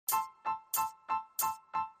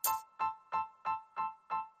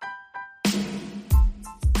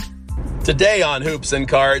Today on Hoops and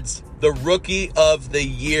Cards, the Rookie of the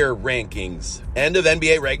Year rankings. End of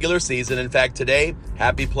NBA regular season. In fact, today,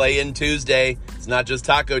 happy play-in Tuesday. It's not just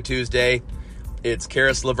Taco Tuesday. It's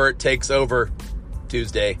Caris LeVert takes over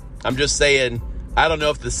Tuesday. I'm just saying, I don't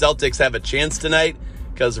know if the Celtics have a chance tonight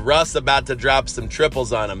because Russ about to drop some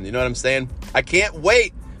triples on them. You know what I'm saying? I can't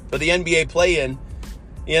wait for the NBA play-in.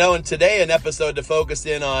 And today an episode to focus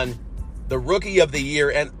in on the Rookie of the Year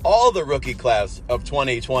and all the rookie class of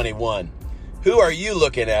 2021. Who are you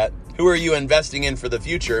looking at? Who are you investing in for the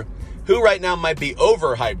future? Who right now might be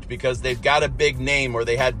overhyped because they've got a big name or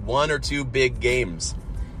they had one or two big games?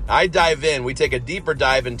 I dive in. We take a deeper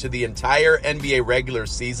dive into the entire NBA regular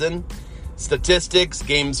season, statistics,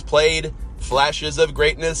 games played, flashes of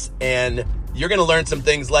greatness, and you're going to learn some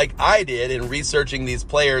things like I did in researching these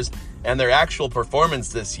players and their actual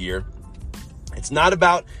performance this year. It's not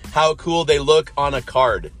about how cool they look on a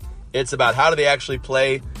card. It's about how do they actually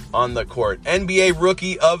play on the court. NBA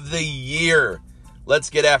Rookie of the Year. Let's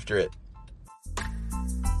get after it.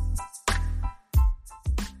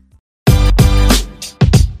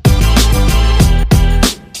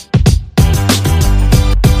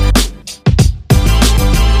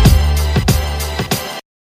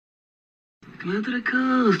 Come out to the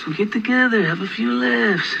coast. We'll get together, have a few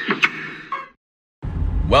laughs.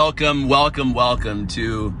 Welcome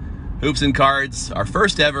to Hoops and Cards, our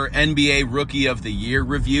first ever NBA Rookie of the Year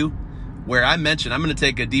review, where I mentioned I'm going to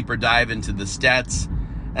take a deeper dive into the stats.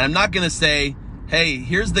 And I'm not going to say, hey,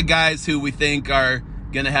 here's the guys who we think are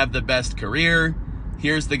going to have the best career.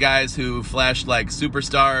 Here's the guys who flashed like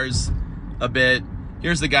superstars a bit.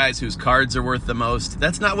 Here's the guys whose cards are worth the most.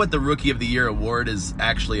 That's not what the Rookie of the Year award is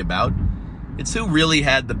actually about. It's who really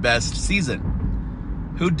had the best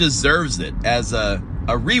season, who deserves it as a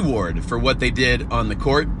reward for what they did on the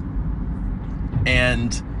court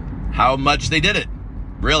and how much they did it,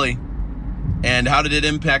 really, and how did it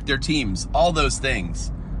impact their teams. All those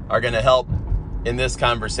things are going to help in this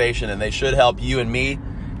conversation, and they should help you and me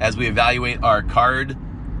as we evaluate our card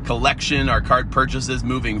collection, our card purchases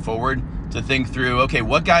moving forward, to think through, okay,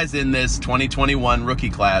 what guys in this 2021 rookie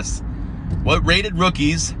class, what rated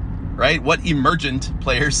rookies, right? What emergent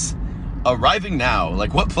players arriving now?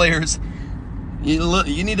 Like what players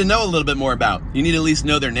you need to know a little bit more about. You need to at least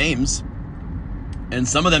know their names. And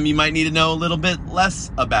some of them you might need to know a little bit less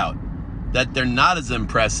about. That they're not as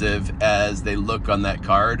impressive as they look on that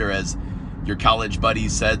card or as your college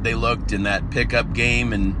buddies said they looked in that pickup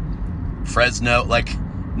game in Fresno.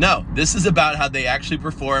 No, this is about how they actually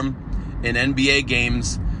perform in NBA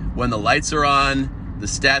games when the lights are on, the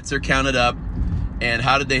stats are counted up, and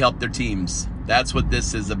how did they help their teams? That's what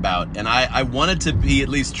this is about. And I wanted to be, at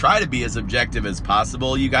least try to be as objective as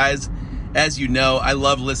possible, you guys. As you know, I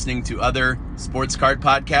love listening to other sports card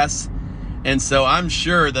podcasts. And so I'm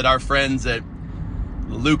sure that our friends at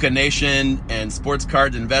Luca Nation and Sports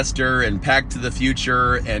Card Investor and Pack to the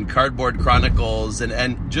Future and Cardboard Chronicles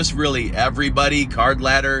and just really everybody, Card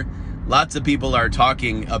Ladder, lots of people are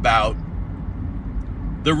talking about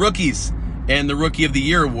the rookies and the Rookie of the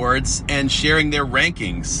Year awards and sharing their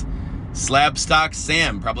rankings. Slab Stock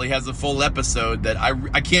Sam probably has a full episode that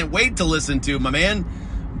I can't wait to listen to, my man.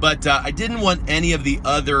 But I didn't want any of the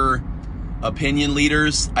other opinion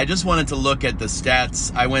leaders. I just wanted to look at the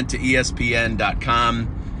stats. I went to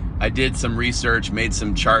ESPN.com. I did some research, made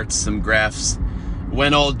some charts, some graphs.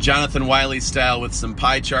 Went old Jonathan Wiley style with some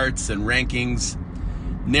pie charts and rankings.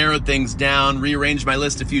 Narrowed things down, rearranged my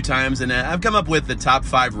list a few times, and I've come up with the top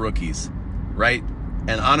 5 rookies, right?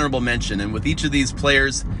 An honorable mention. And with each of these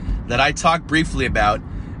players that I talked briefly about,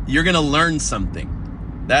 you're going to learn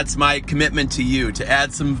something. That's my commitment to you, to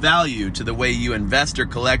add some value to the way you invest or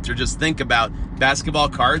collect or just think about basketball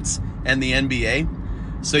cards and the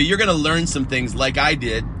NBA. So you're going to learn some things like I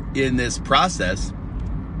did in this process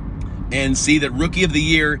and see that Rookie of the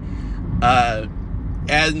Year,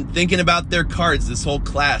 and thinking about their cards, this whole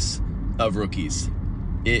class of rookies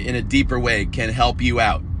in a deeper way can help you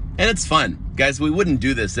out. And it's fun. Guys, we wouldn't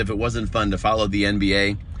do this if it wasn't fun to follow the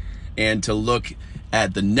NBA and to look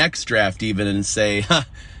at the next draft even and say,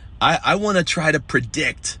 I want to try to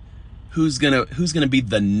predict who's gonna be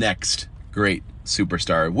the next great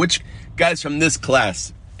superstar. Which guys from this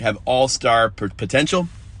class have all-star potential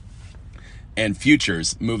and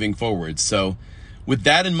futures moving forward. So with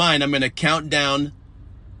that in mind, I'm going to count down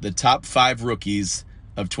the top 5 rookies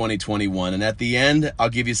of 2021. And at the end, I'll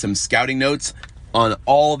give you some scouting notes on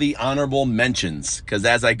all the honorable mentions, because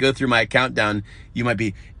as I go through my countdown, you might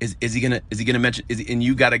be, is he gonna mention, and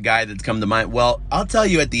you got a guy that's come to mind. Well, I'll tell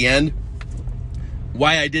you at the end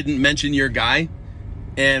why I didn't mention your guy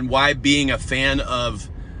and why being a fan of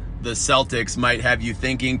the Celtics might have you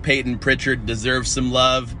thinking Peyton Pritchard deserves some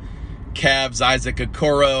love. Cavs, Isaac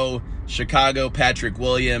Okoro. Chicago, Patrick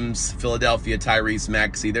Williams. Philadelphia, Tyrese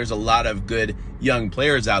Maxey. There's a lot of good young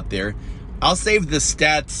players out there. I'll save the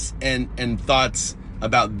stats and thoughts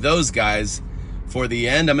about those guys for the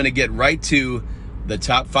end. I'm going to get right to the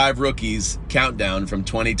top 5 rookies countdown from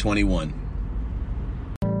 2021.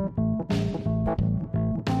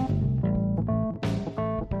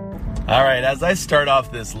 All right, as I start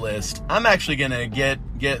off this list, I'm actually going to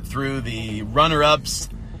get through the runner-ups,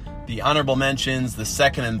 the honorable mentions, the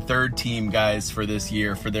second and third team guys for this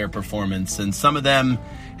year for their performance. And some of them,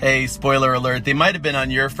 hey, spoiler alert, they might have been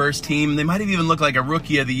on your first team. They might have even looked like a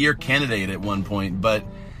Rookie of the Year candidate at one point, but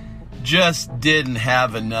just didn't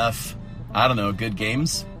have enough, good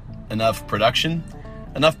games, enough production,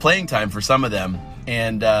 enough playing time for some of them.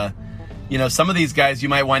 And, some of these guys you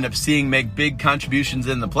might wind up seeing make big contributions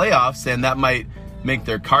in the playoffs, and that might make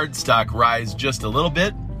their card stock rise just a little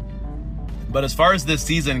bit. But as far as this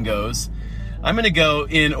season goes, I'm going to go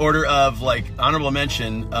in order of honorable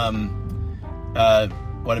mention. I'll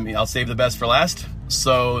save the best for last.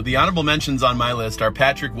 So the honorable mentions on my list are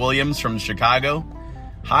Patrick Williams from Chicago.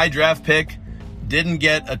 High draft pick. Didn't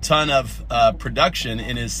get a ton of production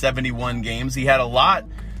in his 71 games. He had a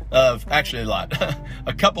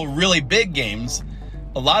couple really big games,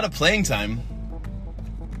 a lot of playing time,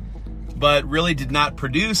 but really did not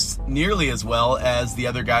produce nearly as well as the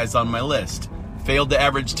other guys on my list. Failed to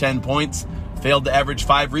average 10 points, failed to average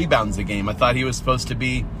 5 rebounds a game. I thought he was supposed to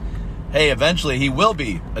be, eventually he will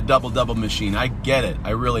be a double-double machine. I get it. I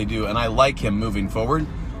really do, and I like him moving forward.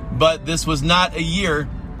 But this was not a year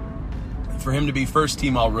for him to be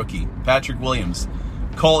first-team All-Rookie. Patrick Williams.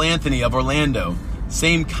 Cole Anthony of Orlando.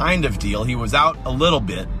 Same kind of deal. He was out a little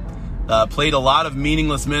bit, played a lot of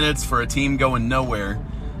meaningless minutes for a team going nowhere,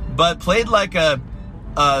 but played like a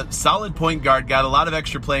solid point guard, got a lot of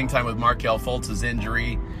extra playing time with Markelle Fultz's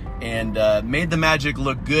injury, and made the Magic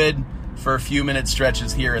look good for a few minute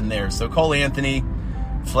stretches here and there. So Cole Anthony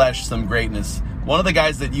flashed some greatness. One of the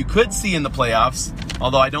guys that you could see in the playoffs,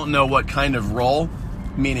 although I don't know what kind of role,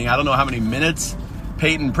 meaning I don't know how many minutes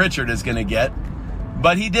Peyton Pritchard is going to get,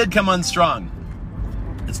 but he did come on strong.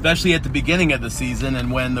 Especially at the beginning of the season,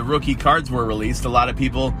 and when the rookie cards were released, a lot of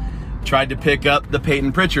people tried to pick up the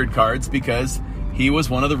Peyton Pritchard cards because he was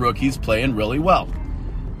one of the rookies playing really well.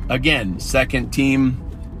 Again, second team,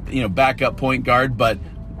 backup point guard, but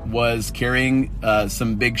was carrying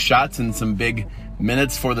some big shots and some big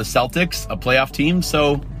minutes for the Celtics, a playoff team.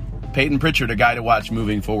 So Peyton Pritchard, a guy to watch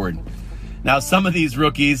moving forward. Now, some of these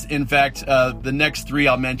rookies, in fact, the next 3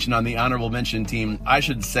 I'll mention on the honorable mention team, I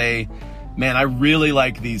should say, man, I really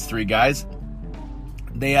like these 3 guys.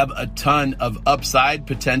 They have a ton of upside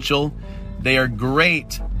potential. They are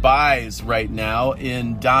great buys right now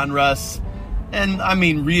in Donruss, and I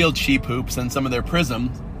mean real cheap hoops and some of their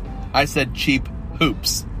Prisms. I said cheap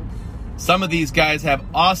hoops. Some of these guys have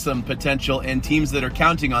awesome potential and teams that are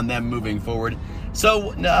counting on them moving forward.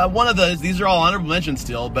 So one of these are all honorable mentions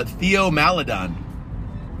still, but Theo Maledon.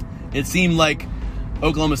 It seemed like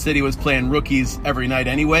Oklahoma City was playing rookies every night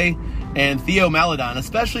anyway. And Theo Maledon,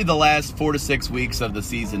 especially the last 4 to 6 weeks of the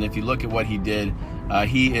season, if you look at what he did,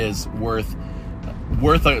 he is worth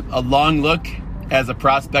a long look as a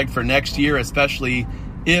prospect for next year, especially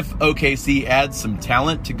if OKC adds some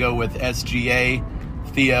talent to go with SGA,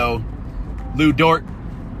 Theo, Lou Dort,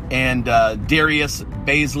 and Darius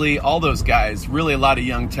Baisley, all those guys. Really a lot of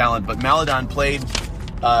young talent, but Maledon played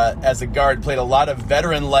as a guard, played a lot of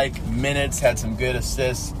veteran-like minutes, had some good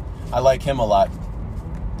assists. I like him a lot.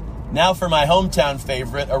 Now for my hometown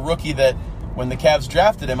favorite, a rookie that when the Cavs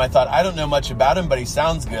drafted him, I thought, I don't know much about him, but he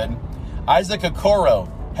sounds good. Isaac Okoro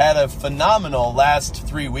had a phenomenal last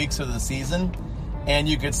 3 weeks of the season, and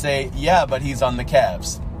you could say, yeah, but he's on the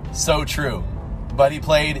Cavs. So true. But he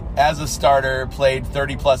played as a starter, played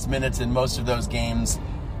 30-plus minutes in most of those games.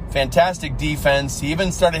 Fantastic defense. He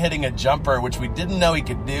even started hitting a jumper, which we didn't know he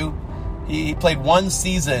could do. He played 1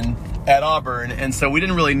 season at Auburn, and so we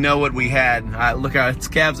didn't really know what we had. Look, it's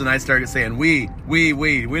Cavs, and I started saying we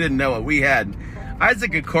didn't know what we had.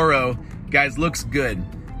 Isaac Okoro, guys, looks good,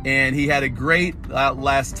 and he had a great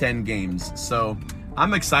last 10 games. So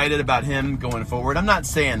I'm excited about him going forward. I'm not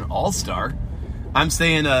saying all-star. I'm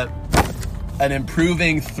saying an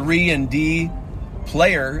improving 3-and-D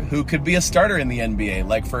player who could be a starter in the NBA,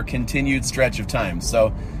 like for a continued stretch of time.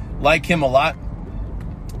 So like him a lot.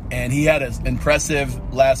 And he had an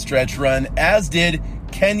impressive last stretch run, as did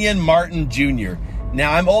Kenyon Martin Jr.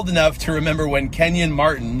 Now, I'm old enough to remember when Kenyon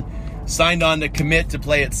Martin signed on to commit to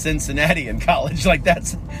play at Cincinnati in college. Like,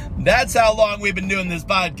 that's how long we've been doing this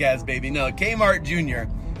podcast, baby. No, Kmart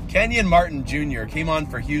Jr. Kenyon Martin Jr. came on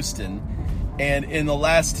for Houston, and in the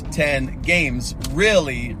last 10 games,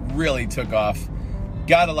 really, really took off.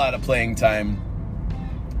 Got a lot of playing time.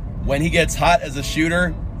 When he gets hot as a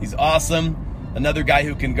shooter, he's awesome. Another guy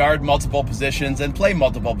who can guard multiple positions and play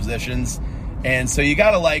multiple positions. And so you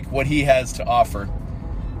got to like what he has to offer.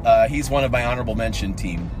 He's one of my honorable mention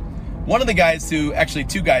team. One of the guys two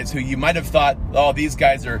guys who you might have thought, oh, these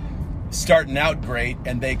guys are starting out great,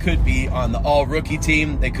 and they could be on the all-rookie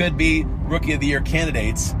team. They could be Rookie of the Year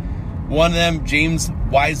candidates. One of them, James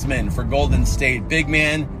Wiseman for Golden State. Big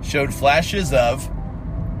man, showed flashes of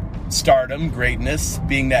stardom, greatness,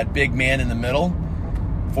 being that big man in the middle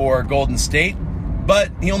for Golden State.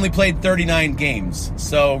 But he only played 39 games,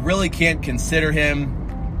 so really can't consider him.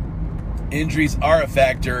 Injuries are a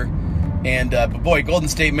factor. And but boy, Golden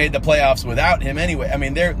State made the playoffs without him anyway. I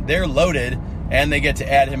mean, they're loaded, and they get to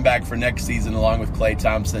add him back for next season along with Klay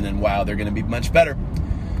Thompson, and wow, they're going to be much better.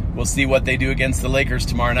 We'll see what they do against the Lakers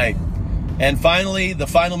tomorrow night. And finally, the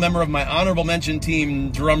final member of my honorable mention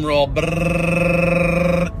team, drumroll.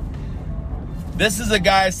 This is a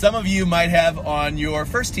guy some of you might have on your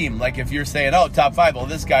first team. Like if you're saying, oh, top 5, well,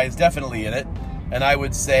 this guy is definitely in it. And I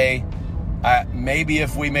would say maybe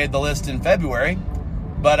if we made the list in February,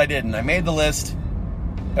 but I didn't. I made the list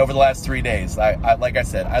over the last 3 days. Like I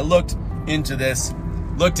said, I looked into this,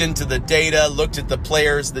 looked into the data, looked at the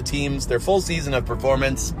players, the teams, their full season of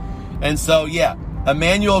performance. And so, yeah,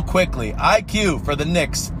 Immanuel Quickley, IQ for the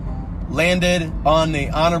Knicks, landed on the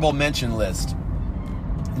honorable mention list.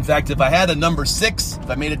 In fact, if I had a number 6, if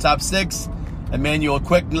I made a top 6, Immanuel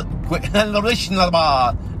Quickley would have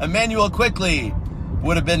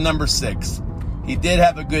been number 6. He did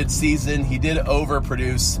have a good season. He did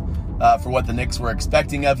overproduce for what the Knicks were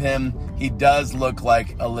expecting of him. He does look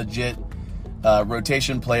like a legit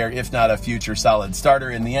rotation player, if not a future solid starter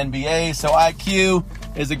in the NBA. So IQ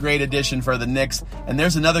is a great addition for the Knicks. And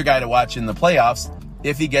there's another guy to watch in the playoffs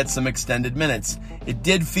if he gets some extended minutes. It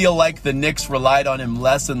did feel like the Knicks relied on him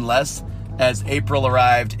less and less as April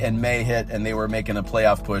arrived and May hit, and they were making a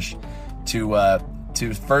playoff push to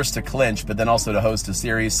first to clinch, but then also to host a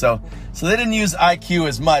series. So they didn't use IQ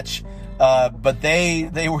as much, but they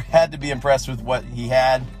had to be impressed with what he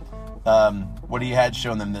had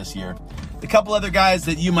shown them this year. A couple other guys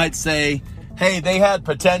that you might say, hey, they had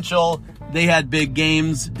potential, they had big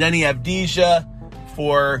games. Denny Avdija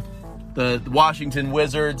for the Washington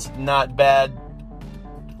Wizards, not bad.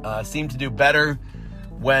 Seemed to do better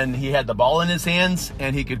when he had the ball in his hands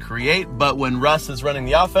and he could create, but when Russ is running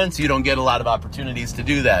the offense, you don't get a lot of opportunities to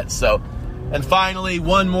do that. So, and finally,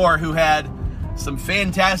 one more who had some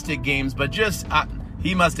fantastic games, but just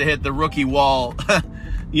he must have hit the rookie wall,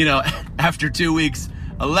 after 2 weeks.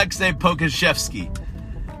 Aleksej Pokusevski.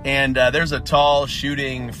 And there's a tall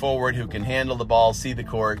shooting forward who can handle the ball, see the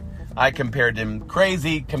court. I compared him to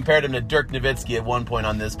Dirk Nowitzki at one point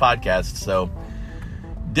on this podcast. So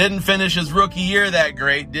didn't finish his rookie year that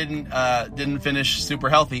great. Didn't finish super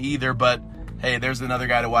healthy either. But hey, there's another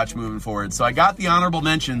guy to watch moving forward. So I got the honorable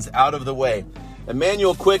mentions out of the way.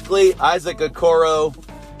 Immanuel Quickley, Isaac Okoro.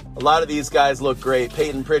 A lot of these guys look great.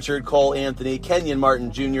 Peyton Pritchard, Cole Anthony, Kenyon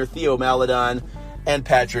Martin Jr., Theo Maledon, and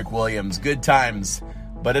Patrick Williams. Good times.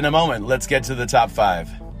 But in a moment, let's get to the top 5.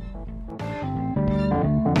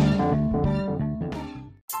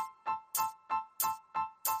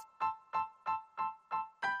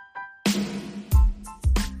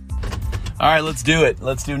 All right, let's do it.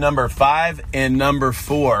 Let's do number 5 and number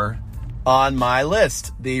 4 on my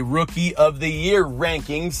list. The Rookie of the Year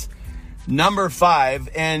rankings. Number 5,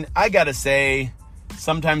 and I gotta say,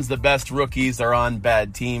 sometimes the best rookies are on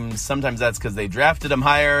bad teams. Sometimes that's because they drafted them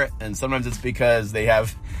higher, and sometimes it's because they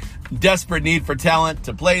have desperate need for talent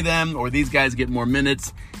to play them, or these guys get more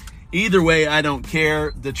minutes. Either way, I don't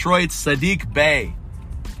care. Detroit's Saddiq Bey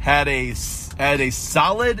had a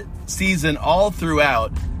solid season all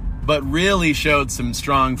throughout, but really showed some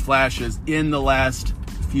strong flashes in the last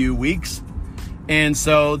few weeks. And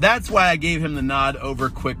so that's why I gave him the nod over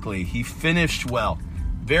Quickley. He finished well.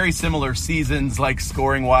 Very similar seasons, like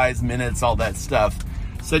scoring-wise, minutes, all that stuff.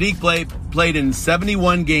 Saddiq played in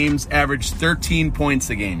 71 games, averaged 13 points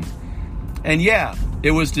a game. And yeah,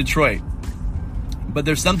 it was Detroit. But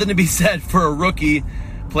there's something to be said for a rookie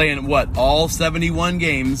playing, all 71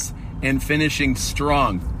 games and finishing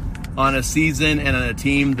strong on a season and on a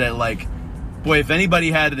team that, if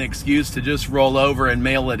anybody had an excuse to just roll over and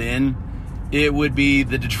mail it in, it would be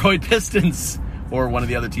the Detroit Pistons or one of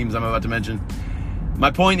the other teams I'm about to mention.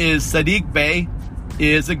 My point is, Saddiq Bey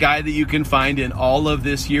is a guy that you can find in all of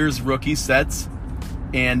this year's rookie sets.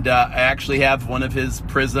 And I actually have one of his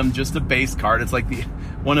Prism, just a base card. It's like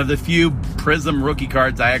one of the few Prism rookie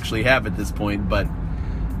cards I actually have at this point. But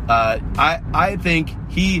I think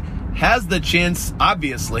he has the chance,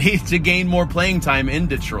 obviously, to gain more playing time in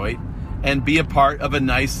Detroit and be a part of a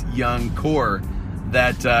nice young core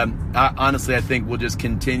that honestly I think will just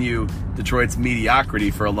continue Detroit's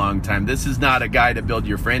mediocrity for a long time. This is not a guy to build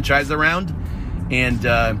your franchise around. And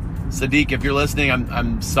Sadiq, if you're listening,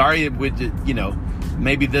 I'm sorry.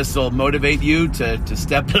 Maybe this will motivate you to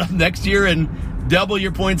step it up next year and double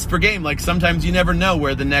your points per game. Like, sometimes you never know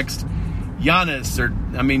where the next Giannis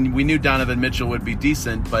we knew Donovan Mitchell would be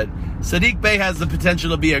decent, but Sadiq Bey has the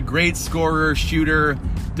potential to be a great scorer, shooter,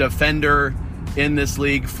 defender in this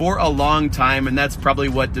league for a long time, and that's probably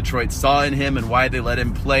what Detroit saw in him and why they let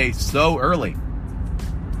him play so early.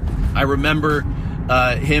 I remember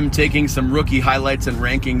him taking some rookie highlights and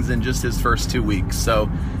rankings in just his first 2 weeks. So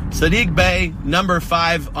Sadiq Bey, number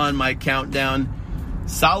 5 on my countdown.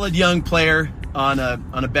 Solid young player on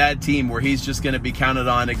a bad team where he's just going to be counted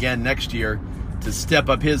on again next year to step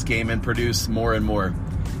up his game and produce more and more.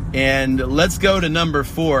 And let's go to number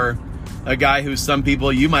 4, a guy who some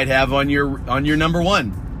people you might have on your number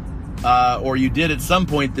 1, or you did at some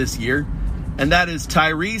point this year, and that is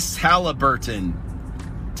Tyrese Halliburton.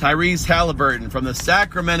 Tyrese Halliburton from the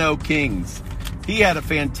Sacramento Kings. He had a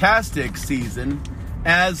fantastic season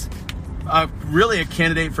as really a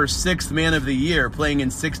candidate for 6th man of the year, playing in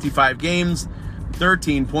 65 games,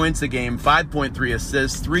 13 points a game, 5.3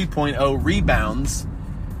 assists, 3.0 rebounds.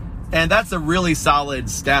 And that's a really solid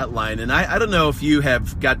stat line. And I don't know if you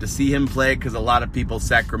have got to see him play, because a lot of people,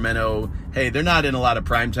 Sacramento, they're not in a lot of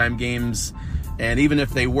primetime games. And even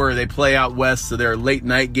if they were, they play out west, so they're late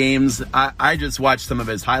night games. I just watched some of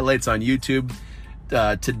his highlights on YouTube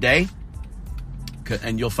today,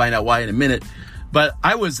 and you'll find out why in a minute. But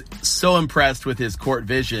I was so impressed with his court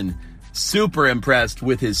vision, super impressed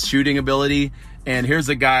with his shooting ability. And here's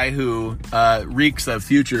a guy who reeks of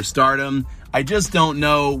future stardom. I just don't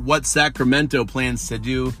know what Sacramento plans to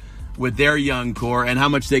do with their young core and how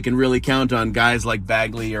much they can really count on guys like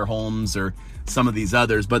Bagley or Holmes or some of these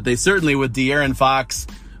others. But they certainly, with De'Aaron Fox,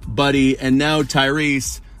 Buddy, and now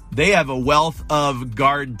Tyrese, they have a wealth of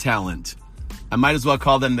guard talent. I might as well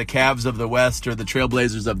call them the Cavs of the West or the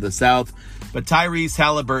Trailblazers of the South. But Tyrese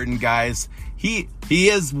Halliburton, guys, he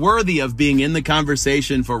is worthy of being in the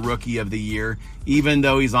conversation for Rookie of the Year, even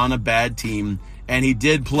though he's on a bad team. And he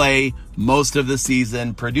did play most of the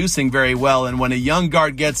season, producing very well. And when a young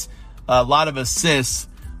guard gets a lot of assists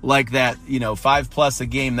like that, 5+ a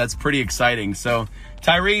game, that's pretty exciting. So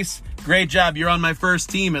Tyrese, great job. You're on my first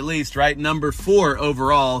team, at least, right? Number 4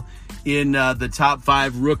 overall in the top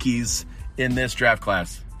 5 rookies in this draft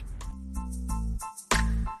class.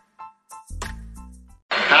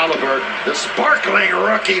 Halliburton, the sparkling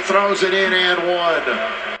rookie, throws it in and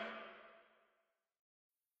one.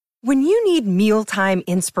 When you need mealtime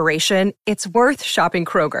inspiration, it's worth shopping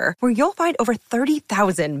Kroger, where you'll find over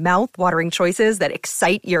 30,000 mouth-watering choices that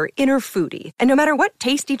excite your inner foodie. And no matter what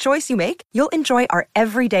tasty choice you make, you'll enjoy our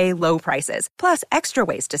everyday low prices, plus extra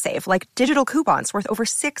ways to save, like digital coupons worth over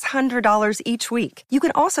 $600 each week. You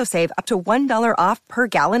can also save up to $1 off per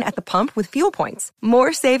gallon at the pump with fuel points.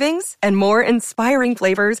 More savings and more inspiring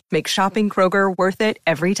flavors make shopping Kroger worth it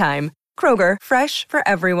every time. Kroger, fresh for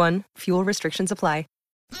everyone. Fuel restrictions apply.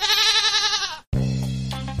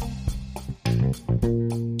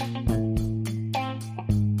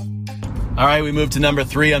 All right, we move to number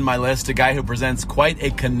 3 on my list, a guy who presents quite a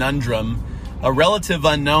conundrum, a relative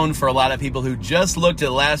unknown for a lot of people who just looked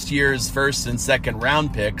at last year's first and second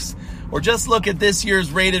round picks, or just look at this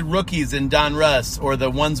year's rated rookies in Don Russ, or the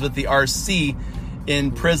ones with the RC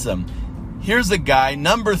in Prism. Here's a guy,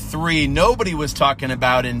 number 3, nobody was talking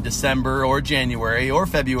about in December or January or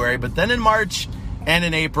February, but then in March and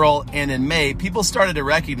in April and in May, people started to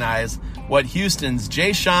recognize what Houston's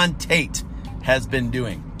Jae'Sean Tate has been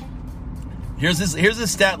doing. Here's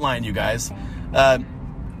his stat line, you guys. A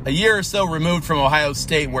year or so removed from Ohio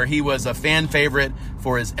State, where he was a fan favorite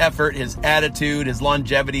for his effort, his attitude, his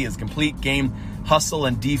longevity, his complete game hustle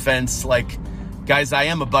and defense. Like, guys, I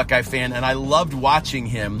am a Buckeye fan, and I loved watching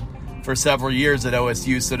him for several years at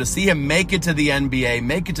OSU. So to see him make it to the NBA,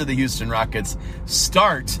 make it to the Houston Rockets,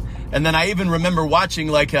 start, and then I even remember watching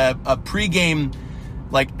like a pregame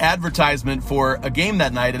advertisement for a game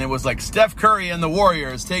that night, and it was like Steph Curry and the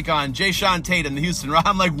Warriors take on Jae'Sean Tate and the Houston Rockets.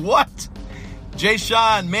 I'm like, what?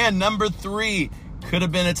 Jae'Sean, man, number 3. Could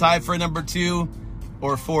have been a tie for number 2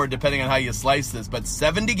 or 4, depending on how you slice this. But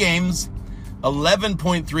 70 games,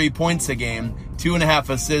 11.3 points a game, 2.5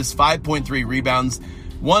 assists, 5.3 rebounds,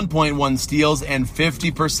 1.1 steals, and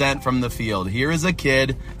 50% from the field. Here is a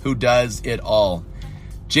kid who does it all.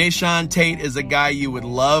 Jae'Sean Tate is a guy you would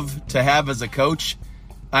love to have as a coach.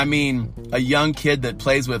 I mean, a young kid that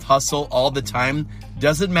plays with hustle all the time.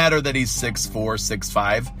 Doesn't matter that he's 6'4",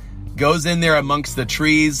 6'5". Goes in there amongst the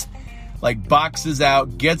trees, like boxes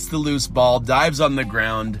out, gets the loose ball, dives on the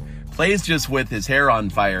ground, plays just with his hair on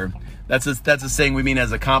fire. That's a saying we mean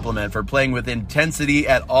as a compliment for playing with intensity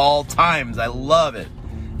at all times. I love it.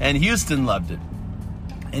 And Houston loved it.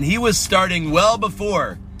 And he was starting well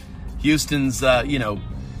before Houston's,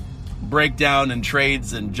 breakdown and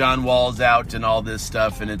trades and John Wall's out and all this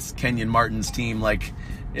stuff, and it's Kenyon Martin's team. Like,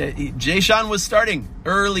 Jae'Sean was starting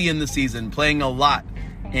early in the season, playing a lot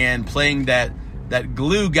and playing that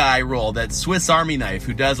glue guy role, that Swiss Army knife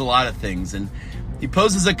who does a lot of things. And he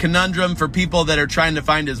poses a conundrum for people that are trying to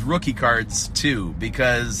find his rookie cards too,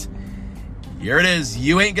 because here it is,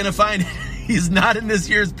 you ain't gonna find it. He's not in this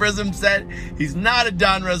year's Prism set. He's not a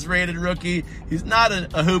Donruss rated rookie. He's not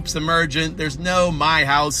a Hoops Emergent. There's no My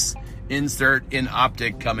House insert in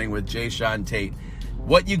Optic coming with Jae'Sean Tate.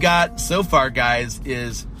 What you got so far, guys,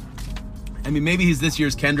 is, maybe he's this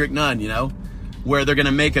year's Kendrick Nunn, where they're going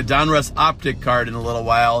to make a Donruss Optic card in a little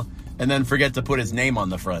while and then forget to put his name on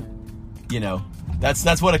the front.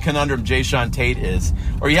 That's what a conundrum Jae'Sean Tate is.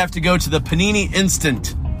 Or you have to go to the Panini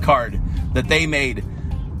Instant card that they made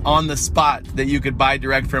on the spot that you could buy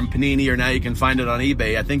direct from Panini, or now you can find it on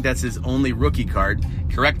eBay. I think that's his only rookie card.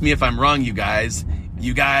 Correct me if I'm wrong, you guys.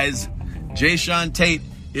 Jae'Sean Tate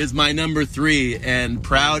is my number 3, and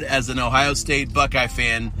proud as an Ohio State Buckeye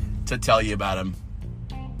fan to tell you about him.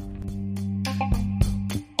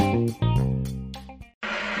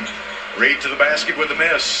 Reed to the basket with a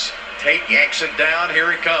miss. Tate yanks it down. Here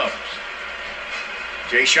he comes.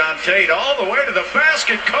 Jae'Sean Tate all the way to the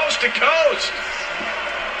basket, coast to coast.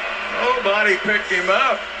 Nobody picked him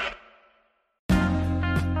up.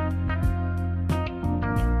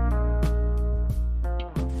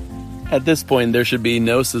 At this point, there should be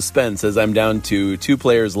no suspense, as I'm down to 2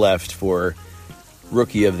 players left for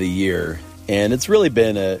Rookie of the Year. And it's really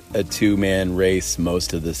been a two-man race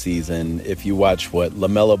most of the season. If you watch what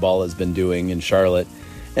LaMelo Ball has been doing in Charlotte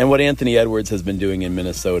and what Anthony Edwards has been doing in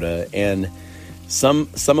Minnesota. And some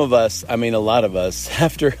of us, a lot of us,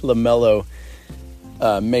 after LaMelo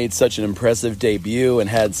made such an impressive debut and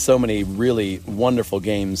had so many really wonderful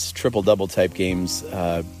games, triple-double type games,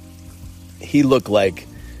 he looked like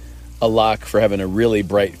a lock for having a really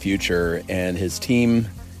bright future, and his team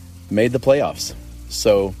made the playoffs.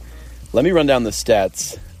 So let me run down the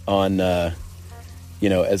stats on, as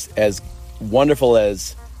wonderful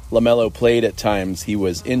as LaMelo played at times, he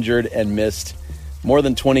was injured and missed more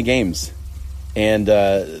than 20 games. And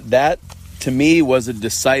that, to me, was a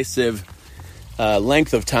decisive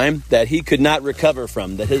length of time that he could not recover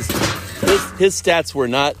from, that his stats were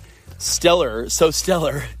not stellar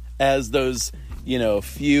as those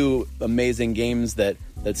few amazing games that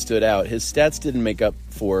stood out. His stats didn't make up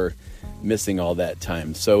for missing all that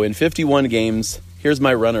time. So in 51 games, here's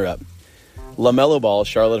my runner-up. LaMelo Ball,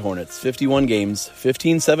 Charlotte Hornets, 51 games,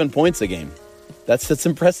 7 points a game. That's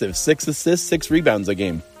impressive. 6 assists, 6 rebounds a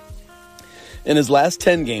game. In his last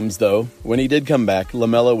 10 games, though, when he did come back,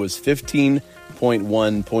 LaMelo was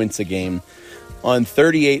 15.1 points a game on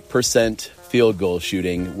 38% field goal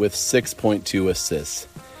shooting with 6.2 assists.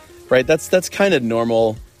 Right, that's kind of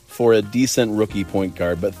normal for a decent rookie point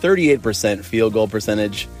guard, but 38% field goal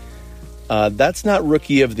percentage, that's not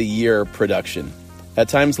Rookie of the Year production. At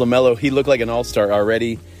times, LaMelo, he looked like an all-star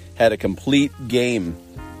already, had a complete game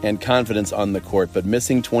and confidence on the court, but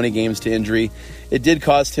missing 20 games to injury, it did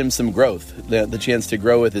cost him some growth. The chance to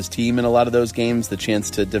grow with his team in a lot of those games, the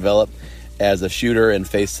chance to develop as a shooter and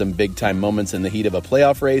face some big-time moments in the heat of a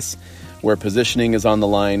playoff race where positioning is on the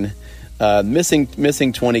line.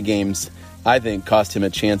 Missing 20 games, I think, cost him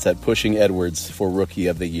a chance at pushing Edwards for Rookie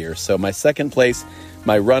of the Year. So my second place,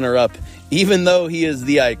 my runner-up, even though he is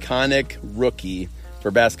the iconic rookie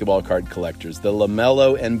for basketball card collectors, the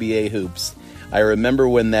LaMelo NBA Hoops, I remember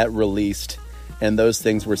when that released and those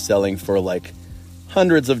things were selling for like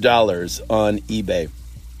hundreds of dollars on eBay.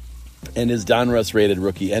 And his Donruss rated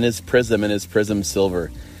rookie and his Prism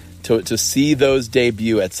Silver, to see those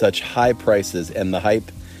debut at such high prices and the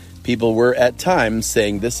hype. People were at times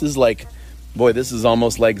saying, this is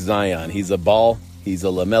almost like Zion. He's a Ball. He's a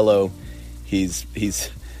LaMelo. He's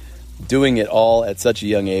doing it all at such a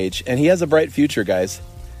young age. And he has a bright future, guys.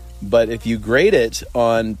 But if you grade it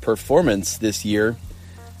on performance this year,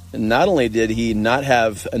 not only did he not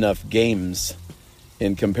have enough games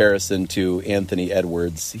in comparison to Anthony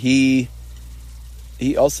Edwards, he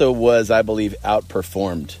also was, I believe,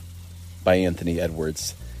 outperformed by Anthony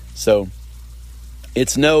Edwards. So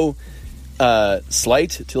it's no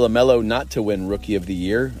slight to LaMelo not to win Rookie of the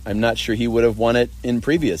Year. I'm not sure he would have won it in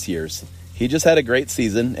previous years. He just had a great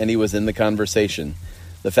season, and he was in the conversation.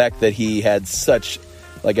 The fact that he had such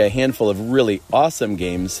a handful of really awesome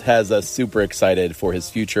games has us super excited for his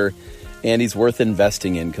future, and he's worth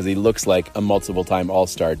investing in because he looks like a multiple-time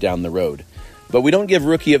All-Star down the road. But we don't give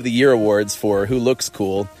Rookie of the Year awards for who looks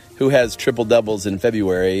cool, who has triple-doubles in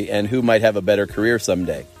February, and who might have a better career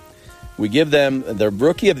someday. We give them, the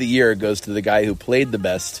Rookie of the Year goes to the guy who played the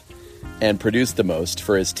best and produced the most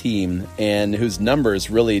for his team, and whose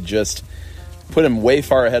numbers really just put him way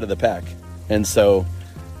far ahead of the pack. And so,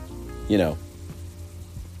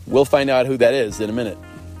 we'll find out who that is in a minute.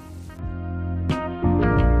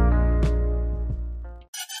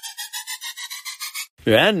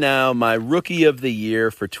 And now, my Rookie of the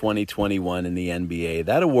Year for 2021 in the NBA.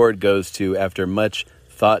 That award goes to, after much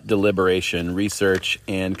thought, deliberation, research,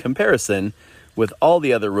 and comparison with all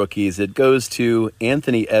the other rookies, it goes to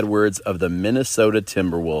Anthony Edwards of the Minnesota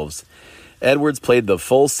Timberwolves. Edwards played the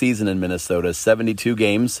full season in Minnesota, 72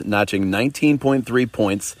 games, notching 19.3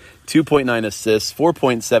 points, 2.9 assists,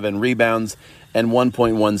 4.7 rebounds, and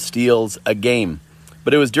 1.1 steals a game.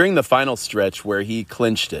 But it was during the final stretch where he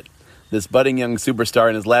clinched it. This budding young superstar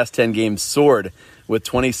in his last 10 games soared with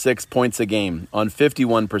 26 points a game on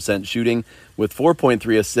 51% shooting with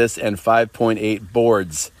 4.3 assists and 5.8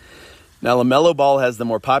 boards. Now, LaMelo Ball has the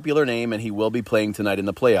more popular name, and he will be playing tonight in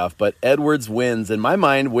the playoff, but Edwards wins, in my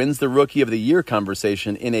mind, wins the Rookie of the Year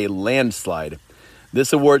conversation in a landslide.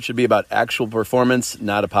 This award should be about actual performance,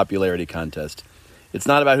 not a popularity contest. It's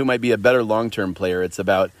not about who might be a better long-term player. It's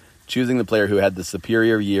about choosing the player who had the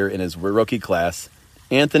superior year in his rookie class,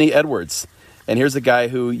 Anthony Edwards. And here's a guy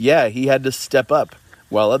who, he had to step up,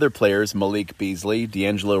 while other players, Malik Beasley,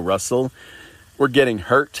 D'Angelo Russell, were getting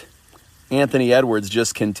hurt. Anthony Edwards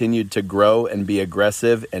just continued to grow and be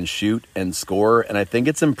aggressive and shoot and score, and I think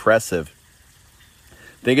it's impressive.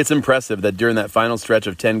 That during that final stretch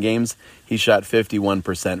of 10 games, he shot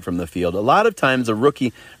 51% from the field. A lot of times a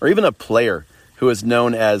rookie, or even a player who is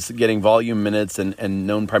known as getting volume minutes and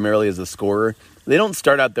known primarily as a scorer, they don't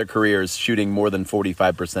start out their careers shooting more than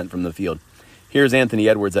 45% from the field. Here's Anthony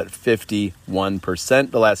Edwards at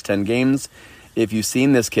 51% the last 10 games. If you've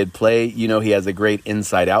seen this kid play, you know he has a great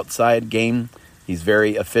inside-outside game. He's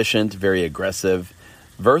very efficient, very aggressive,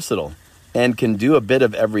 versatile, and can do a bit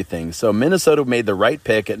of everything. So Minnesota made the right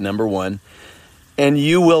pick at number 1, and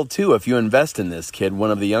you will too if you invest in this kid, one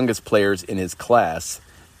of the youngest players in his class,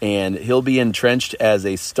 and he'll be entrenched as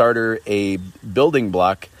a starter, a building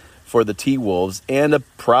block for the T-Wolves, and a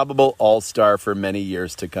probable all-star for many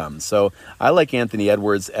years to come. So I like Anthony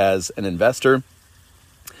Edwards as an investor.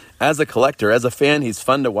 As a collector, as a fan, he's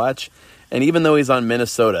fun to watch. And even though he's on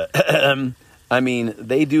Minnesota,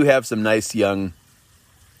 they do have some nice young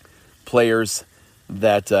players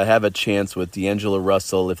that have a chance with D'Angelo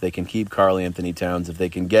Russell, if they can keep Karl Anthony Towns, if they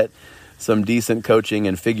can get some decent coaching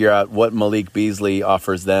and figure out what Malik Beasley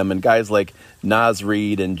offers them, and guys like Naz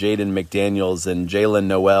Reid and Jaden McDaniels and Jalen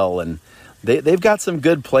Noel. And they've got some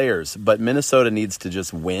good players, but Minnesota needs to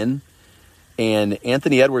just win. And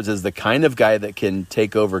Anthony Edwards is the kind of guy that can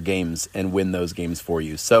take over games and win those games for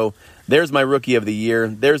you. So there's my Rookie of the Year.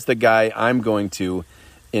 There's the guy I'm going to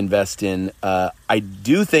invest in. I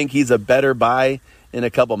do think he's a better buy in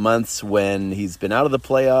a couple months when he's been out of the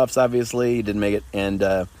playoffs, obviously. He didn't make it.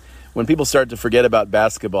 And when people start to forget about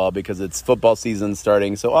basketball because it's football season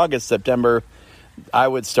starting, so August, September, I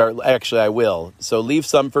will. So leave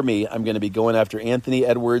some for me. I'm going to be going after Anthony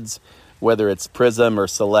Edwards, whether it's Prism or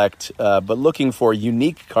Select, but looking for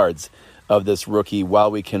unique cards of this rookie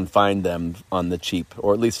while we can find them on the cheap,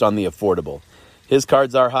 or at least on the affordable. His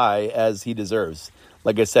cards are high, as he deserves.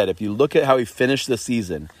 Like I said, if you look at how he finished the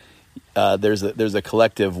season, there's a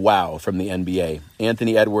collective wow from the NBA.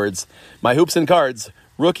 Anthony Edwards, my Hoops and Cards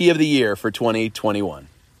Rookie of the Year for 2021.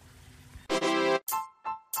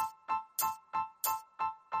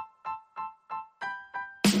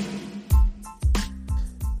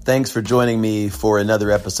 Thanks for joining me for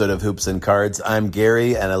another episode of Hoops and Cards. I'm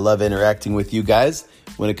Gary, and I love interacting with you guys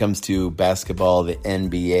when it comes to basketball, the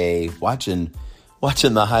NBA, watching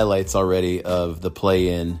the highlights already of the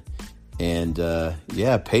play-in, and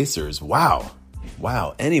Pacers. Wow.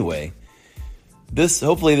 Anyway,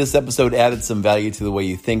 hopefully this episode added some value to the way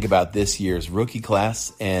you think about this year's rookie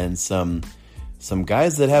class, and some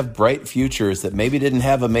guys that have bright futures that maybe didn't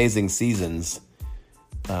have amazing seasons,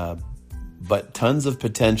 but tons of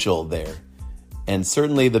potential there. And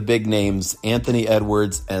certainly the big names, Anthony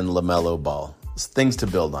Edwards and LaMelo Ball. Things to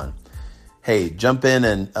build on. hey, jump in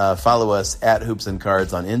and follow us at Hoops and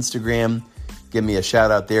Cards on Instagram. Give me a shout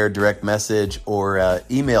out there, direct message, or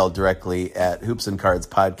email directly at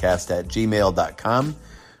hoopsandcardspodcast@gmail.com.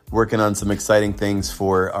 Working on some exciting things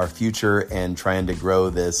for our future and trying to grow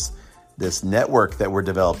this network that we're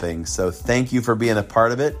developing. So thank you for being a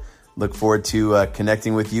part of it. Look forward to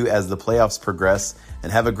connecting with you as the playoffs progress,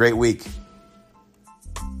 and have a great week.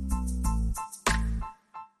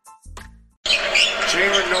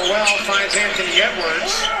 Jalen Noel finds Anthony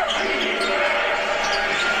Edwards.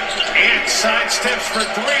 And sidesteps for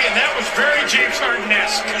three, and that was very James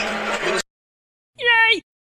Harden-esque.